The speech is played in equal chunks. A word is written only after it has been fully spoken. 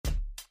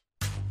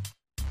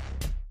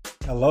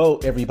Hello,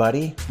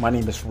 everybody. My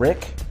name is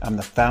Rick. I'm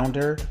the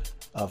founder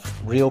of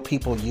Real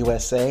People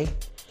USA.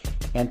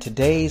 And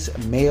today's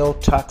male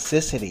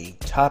toxicity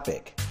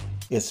topic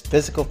is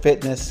physical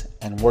fitness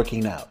and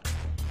working out.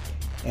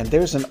 And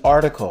there's an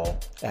article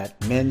at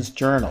Men's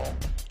Journal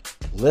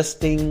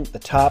listing the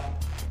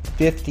top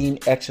 15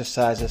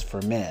 exercises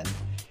for men.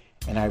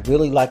 And I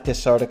really like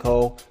this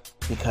article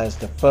because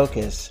the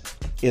focus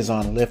is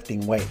on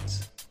lifting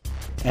weights.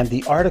 And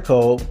the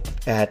article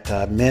at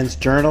Men's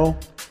Journal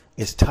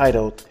is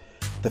titled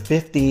The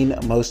 15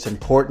 Most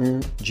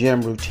Important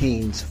Gym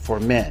Routines for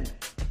Men.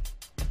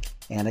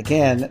 And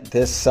again,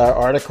 this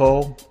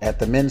article at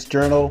the Men's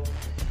Journal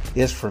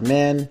is for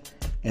men,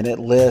 and it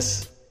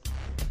lists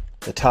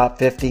the top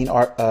 15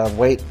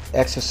 weight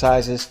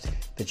exercises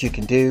that you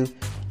can do.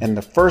 And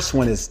the first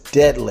one is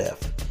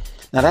deadlift.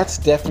 Now that's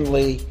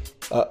definitely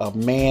a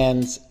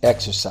man's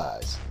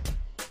exercise.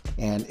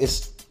 And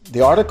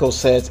the article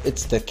says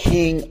it's the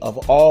king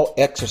of all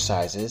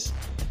exercises,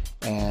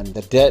 and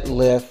the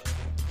deadlift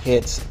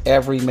hits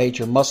every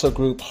major muscle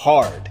group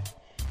hard.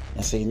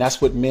 And see, and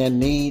that's what men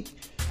need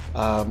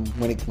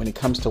when it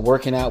comes to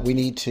working out. We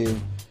need to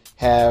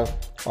have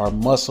our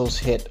muscles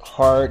hit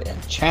hard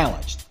and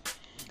challenged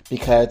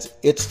because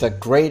it's the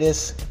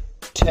greatest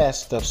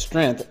test of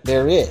strength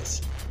there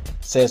is,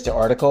 says the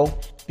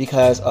article,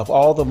 because of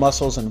all the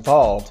muscles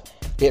involved.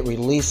 It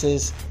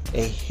releases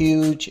a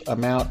huge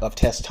amount of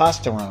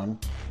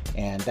testosterone,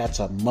 and that's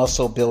a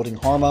muscle building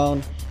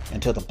hormone,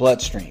 into the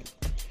bloodstream.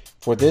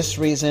 For this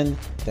reason,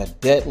 the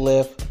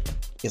deadlift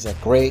is a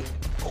great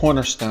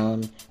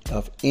cornerstone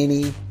of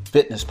any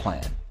fitness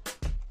plan.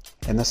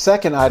 And the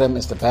second item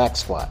is the back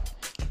squat.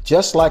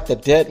 Just like the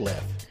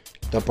deadlift,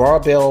 the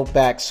barbell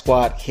back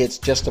squat hits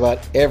just about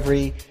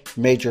every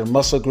major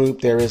muscle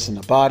group there is in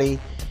the body,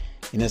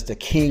 and is the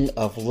king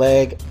of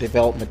leg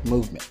development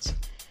movements.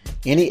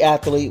 Any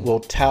athlete will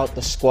tout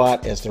the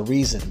squat as the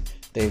reason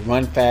they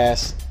run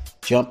fast,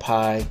 jump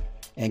high,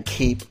 and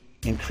keep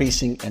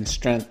increasing in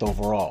strength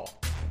overall.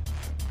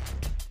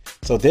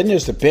 So then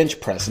there's the bench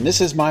press, and this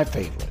is my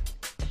favorite.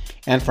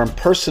 And from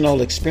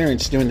personal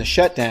experience during the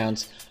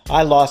shutdowns,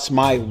 I lost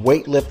my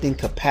weightlifting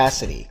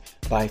capacity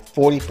by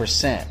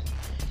 40%.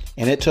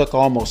 And it took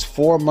almost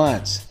 4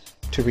 months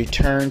to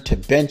return to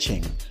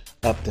benching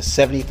up to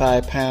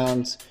 75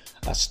 pounds,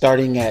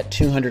 starting at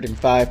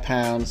 205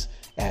 pounds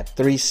at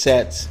 3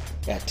 sets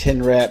at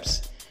 10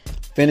 reps,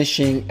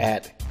 finishing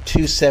at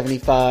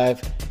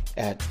 275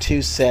 at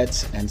 2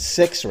 sets and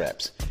 6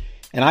 reps.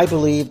 And I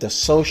believe the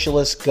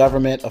socialist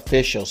government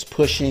officials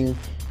pushing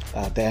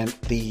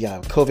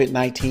the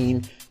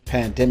COVID-19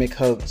 pandemic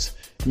hoax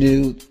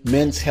knew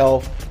men's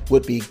health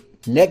would be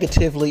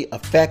negatively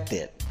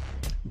affected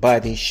by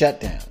these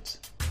shutdowns.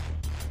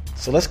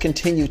 So let's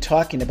continue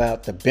talking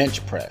about the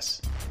bench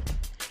press.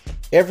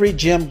 Every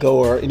gym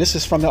goer, and this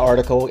is from the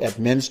article at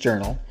Men's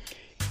Journal,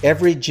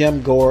 every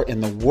gym goer in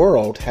the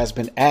world has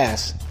been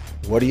asked,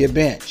 what do you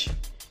bench?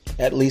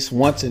 At least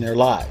once in their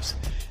lives.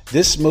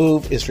 This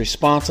move is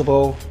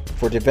responsible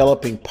for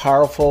developing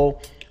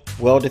powerful,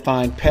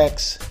 well-defined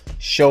pecs,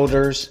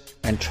 shoulders,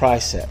 and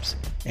triceps.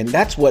 And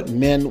that's what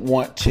men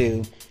want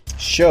to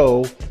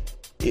show,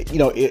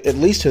 at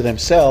least to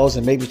themselves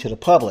and maybe to the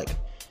public.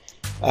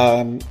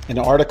 And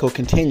the article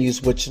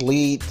continues, which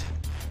lead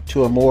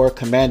to a more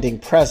commanding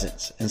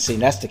presence. And see,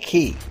 that's the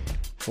key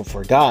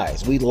for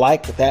guys. We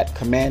like that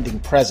commanding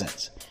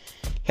presence.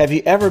 Have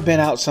you ever been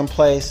out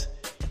someplace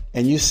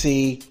and you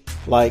see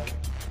like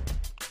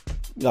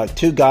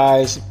two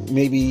guys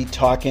maybe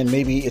talking,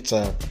 maybe it's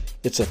a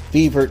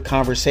fevered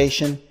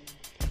conversation?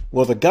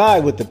 Well, the guy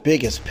with the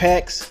biggest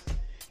pecs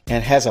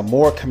and has a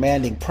more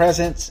commanding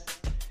presence,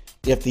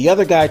 if the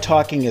other guy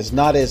talking is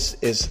not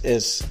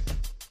as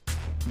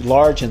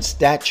large in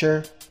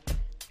stature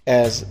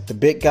as the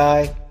big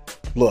guy,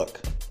 look,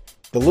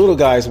 the little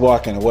guy's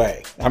walking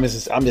away. I'm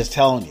just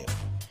telling you.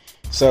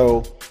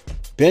 So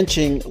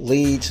benching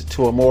leads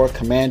to a more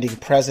commanding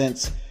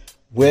presence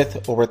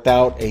with or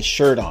without a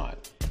shirt on.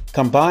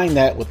 Combine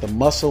that with the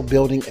muscle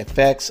building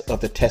effects of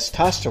the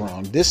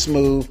testosterone this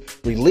move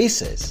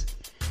releases,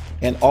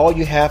 and all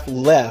you have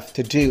left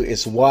to do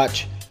is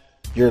watch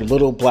your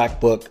little black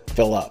book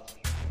fill up.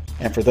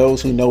 And for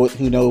those who know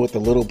what the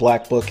little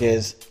black book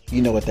is,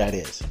 you know what that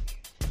is.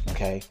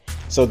 Okay.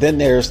 So then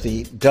there's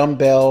the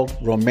dumbbell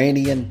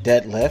Romanian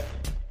deadlift,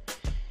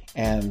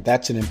 and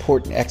that's an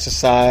important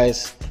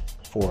exercise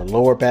for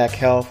lower back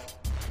health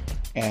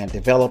and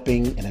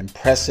developing an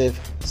impressive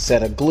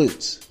set of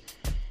glutes.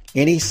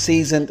 Any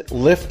seasoned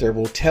lifter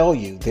will tell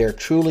you they're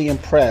truly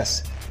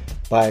impressed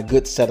by a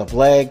good set of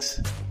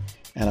legs,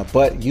 and a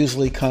butt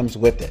usually comes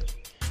with it.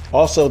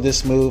 Also,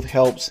 this move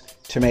helps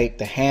to make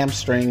the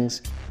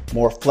hamstrings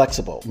more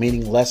flexible,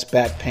 meaning less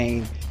back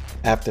pain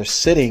after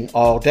sitting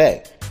all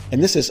day.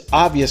 And this is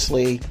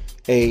obviously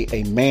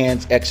a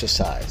man's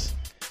exercise.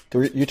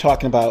 You're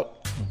talking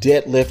about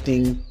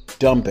deadlifting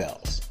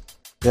dumbbells.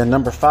 Then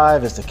number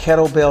 5 is the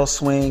kettlebell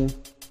swing,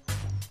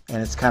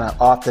 and it's kind of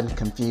often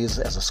confused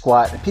as a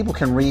squat. And people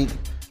can read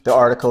the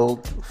article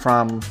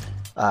from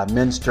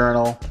Men's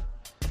Journal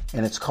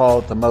and it's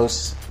called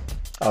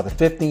the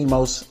 15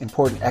 most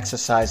important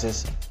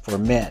exercises for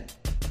men.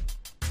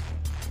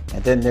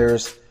 And then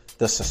there's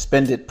the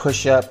suspended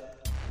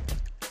push-up.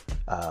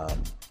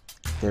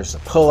 There's a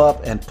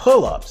pull-up and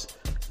pull-ups.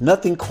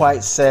 Nothing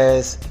quite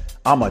says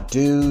I'm a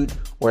dude,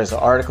 whereas the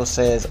article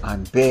says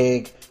I'm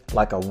big,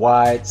 like a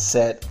wide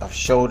set of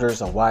shoulders,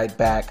 a wide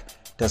back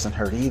doesn't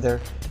hurt either.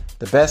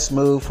 The best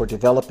move for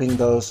developing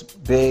those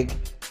big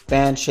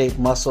fan-shaped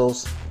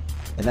muscles,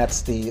 and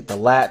that's the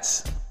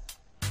lats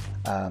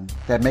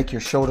that make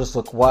your shoulders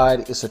look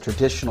wide, is a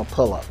traditional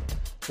pull-up.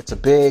 It's a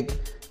big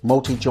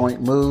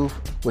multi-joint move,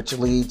 which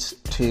leads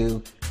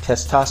to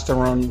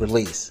testosterone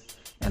release,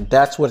 and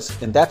that's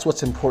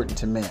what's important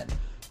to men.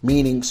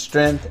 Meaning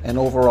strength and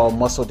overall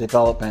muscle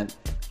development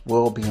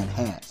will be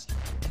enhanced.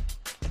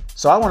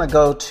 So I want to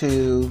go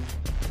to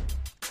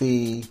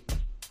the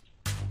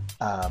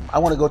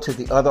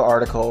other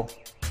article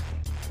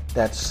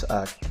that's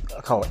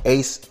called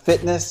Ace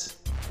Fitness,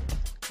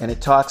 and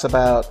it talks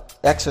about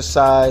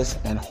exercise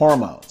and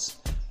hormones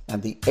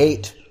and the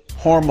 8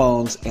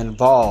 hormones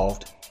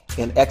involved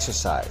in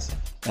exercise.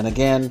 And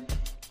again,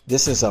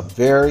 this is a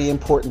very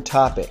important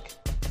topic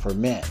for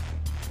men.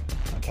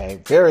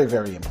 Okay, very,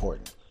 very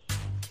important.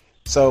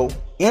 So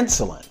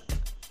insulin,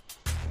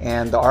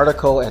 and the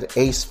article at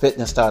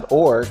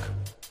acefitness.org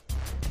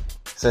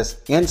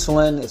says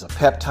insulin is a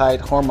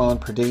peptide hormone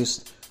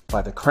produced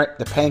by the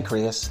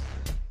pancreas.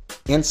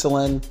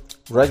 Insulin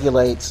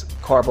regulates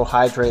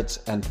carbohydrates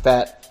and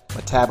fat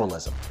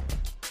metabolism.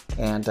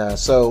 And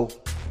so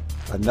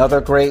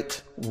another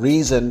great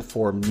reason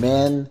for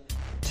men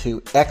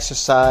to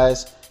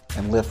exercise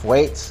and lift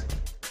weights.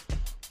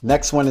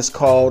 Next one is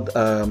called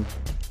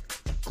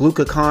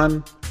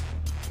glucagon,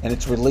 and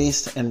it's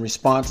released in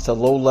response to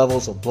low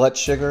levels of blood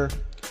sugar.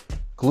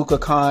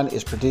 Glucagon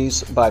is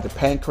produced by the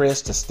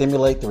pancreas to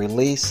stimulate the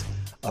release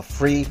of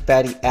free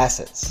fatty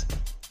acids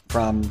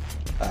from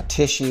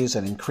tissues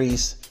and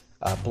increase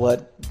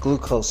blood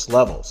glucose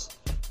levels,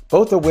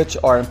 both of which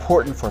are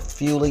important for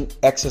fueling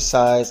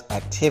exercise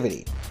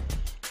activity.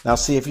 Now,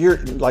 see, if you're,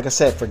 like I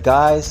said, for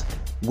guys,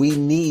 we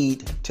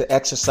need to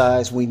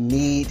exercise. We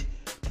need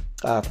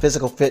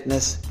physical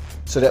fitness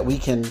so that we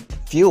can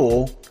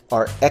fuel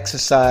our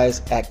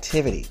exercise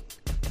activity.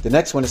 The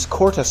next one is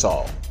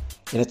cortisol,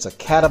 and it's a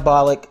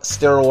catabolic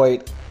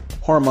steroid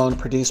hormone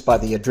produced by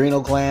the adrenal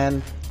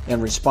gland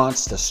in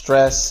response to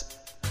stress,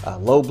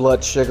 low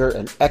blood sugar,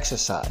 and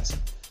exercise.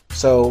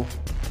 So,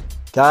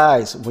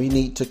 guys, we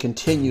need to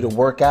continue to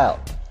work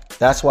out.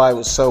 That's why it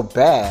was so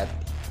bad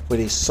for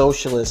these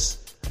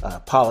socialist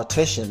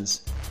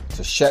politicians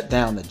to shut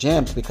down the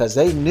gyms, because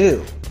they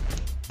knew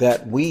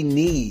that we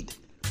need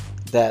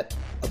that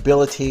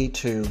ability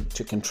to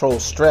control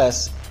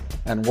stress,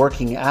 and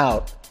working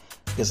out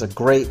is a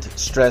great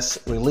stress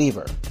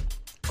reliever.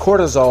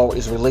 Cortisol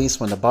is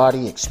released when the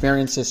body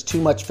experiences too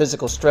much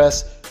physical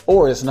stress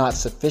or is not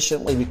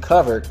sufficiently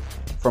recovered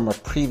from a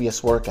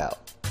previous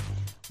workout.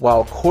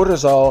 While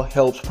cortisol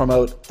helps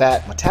promote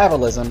fat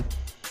metabolism,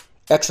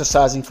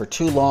 exercising for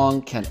too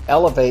long can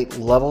elevate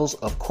levels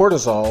of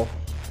cortisol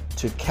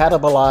to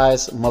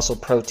catabolize muscle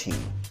protein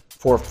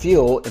for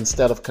fuel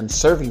instead of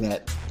conserving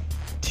it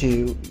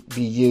to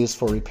be used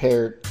for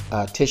repaired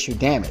tissue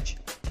damage.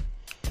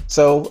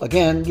 So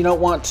again, you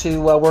don't want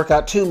to work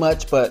out too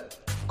much, but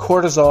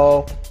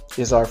cortisol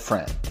is our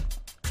friend.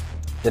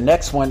 The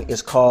next one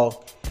is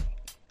called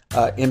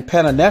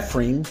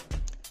epinephrine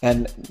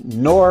and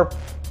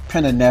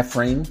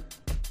norepinephrine.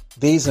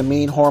 These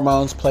amine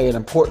hormones play an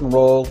important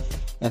role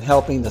in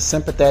helping the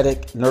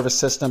sympathetic nervous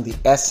system, the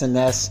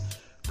SNS,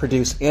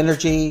 produce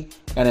energy,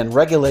 and in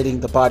regulating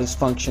the body's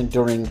function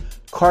during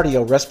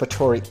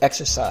cardiorespiratory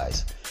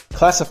exercise.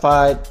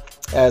 Classified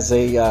as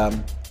a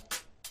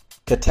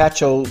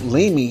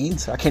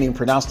catecholamines, I can't even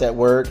pronounce that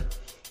word.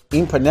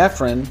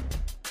 Epinephrine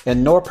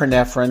and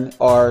norepinephrine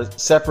are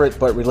separate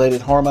but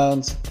related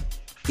hormones.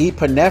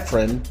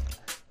 Epinephrine,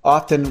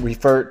 often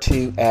referred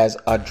to as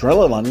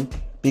adrenaline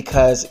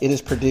because it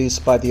is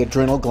produced by the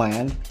adrenal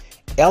gland,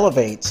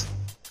 elevates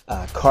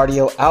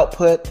cardio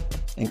output,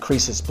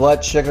 increases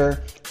blood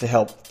sugar to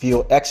help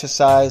fuel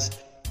exercise,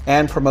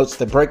 and promotes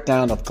the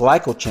breakdown of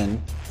glycogen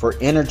for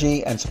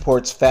energy and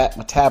supports fat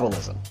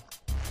metabolism.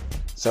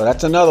 So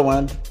that's another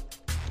one.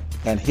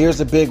 And here's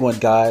a big one,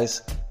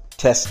 guys.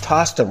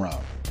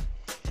 Testosterone.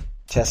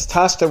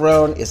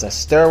 Testosterone is a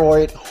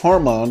steroid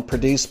hormone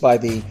produced by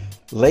the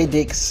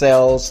Leydig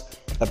cells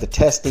of the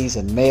testes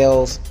in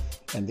males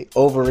and the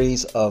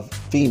ovaries of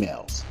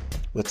females,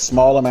 with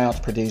small amounts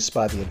produced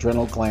by the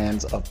adrenal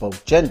glands of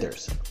both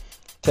genders.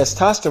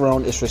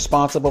 Testosterone is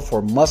responsible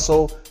for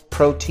muscle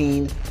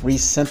protein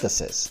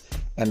resynthesis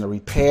and the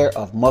repair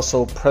of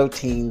muscle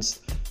proteins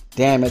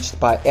damaged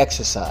by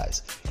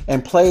exercise,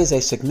 and plays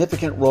a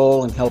significant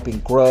role in helping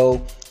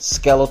grow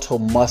skeletal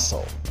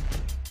muscle.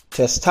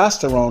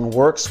 Testosterone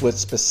works with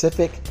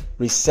specific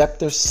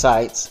receptor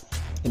sites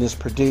and is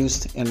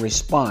produced in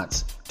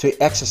response to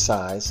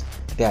exercise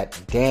that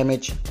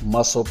damage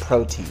muscle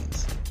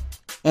proteins.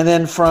 And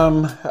then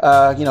from,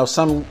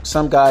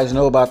 some guys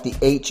know about the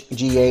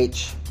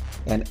HGH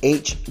And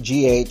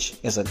HGH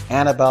is an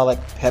anabolic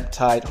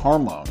peptide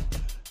hormone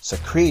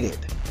secreted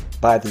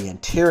by the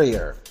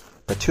anterior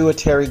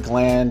pituitary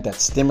gland that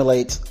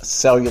stimulates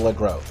cellular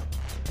growth.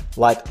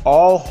 Like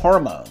all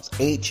hormones,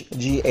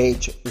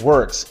 HGH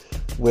works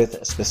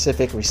with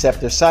specific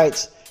receptor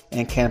sites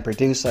and can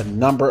produce a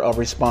number of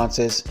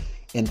responses,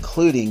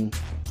 including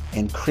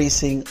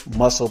increasing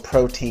muscle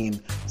protein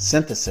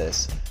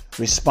synthesis,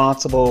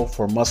 responsible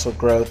for muscle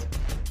growth,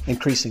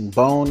 increasing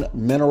bone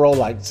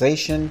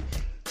mineralization,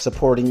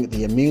 supporting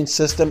the immune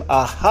system,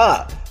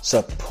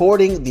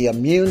 supporting the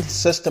immune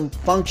system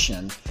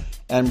function,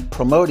 and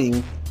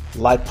promoting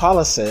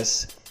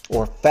lipolysis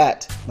or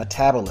fat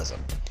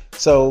metabolism.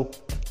 So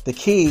the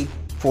key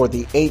for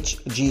the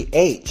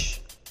HGH,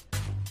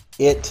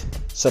 it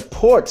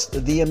supports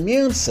the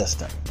immune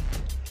system.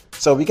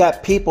 So we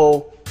got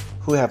people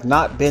who have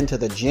not been to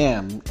the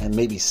gym in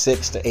maybe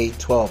 6 to 8,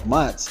 12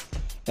 months,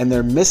 and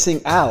they're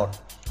missing out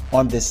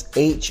on this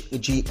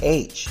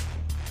HGH.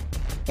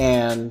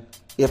 And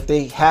if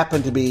they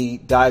happen to be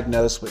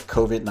diagnosed with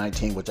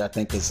COVID-19, which I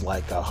think is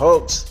like a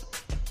hoax,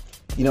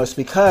 it's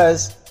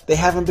because they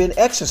haven't been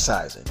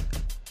exercising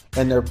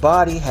and their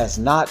body has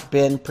not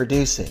been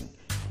producing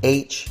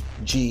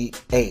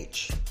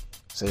HGH.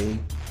 See,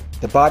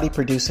 the body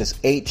produces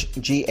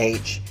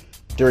HGH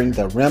during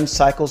the REM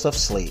cycles of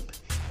sleep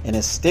and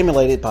is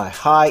stimulated by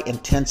high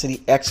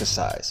intensity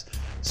exercise,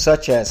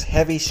 such as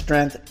heavy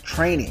strength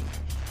training,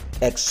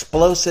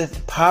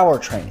 explosive power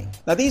training.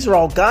 Now these are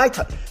all guy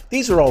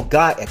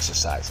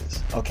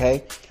exercises,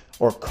 okay?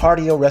 Or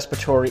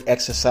cardiorespiratory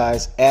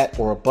exercise at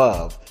or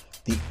above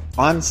the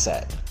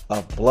onset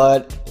of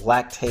blood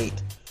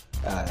lactate.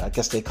 I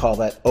guess they call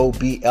that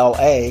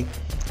OBLA,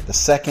 the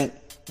second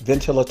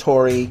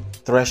ventilatory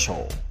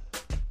threshold.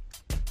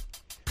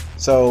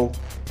 So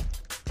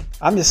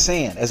I'm just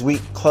saying, as we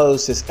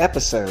close this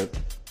episode,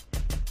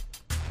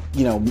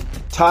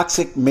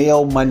 Toxic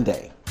Male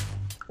Monday,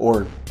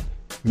 or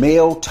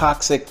Male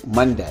Toxic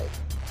Monday,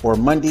 or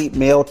Monday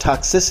Male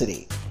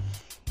Toxicity,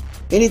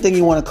 anything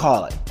you want to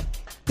call it.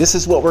 This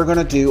is what we're going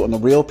to do on the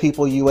Real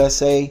People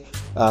USA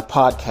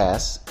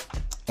podcast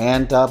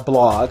and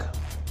blog.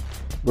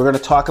 We're going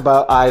to talk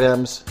about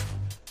items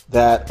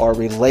that are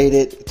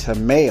related to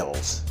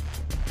males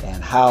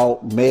and how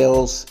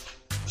males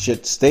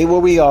should stay where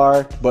we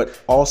are,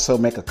 but also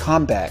make a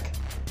comeback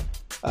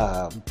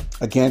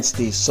against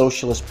these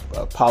socialist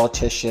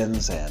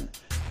politicians and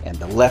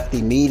the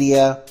lefty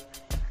media,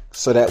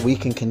 so that we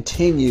can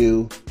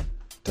continue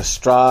to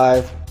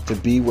strive to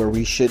be where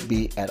we should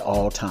be at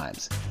all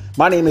times.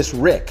 My name is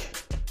Rick,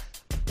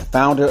 the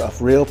founder of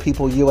Real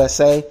People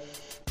USA.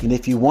 And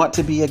if you want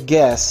to be a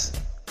guest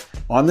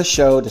on the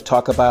show to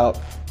talk about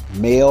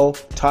male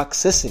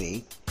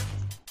toxicity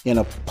in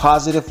a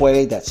positive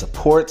way that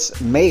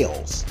supports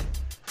males,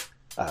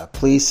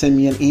 please send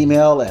me an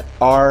email at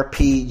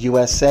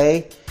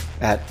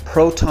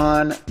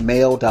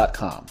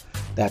rpusa@protonmail.com.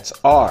 That's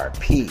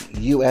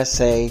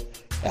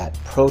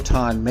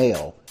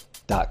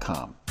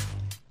rpusa@protonmail.com.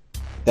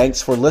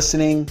 Thanks for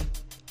listening.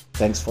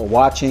 Thanks for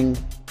watching.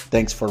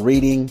 Thanks for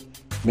reading.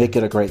 Make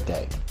it a great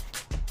day.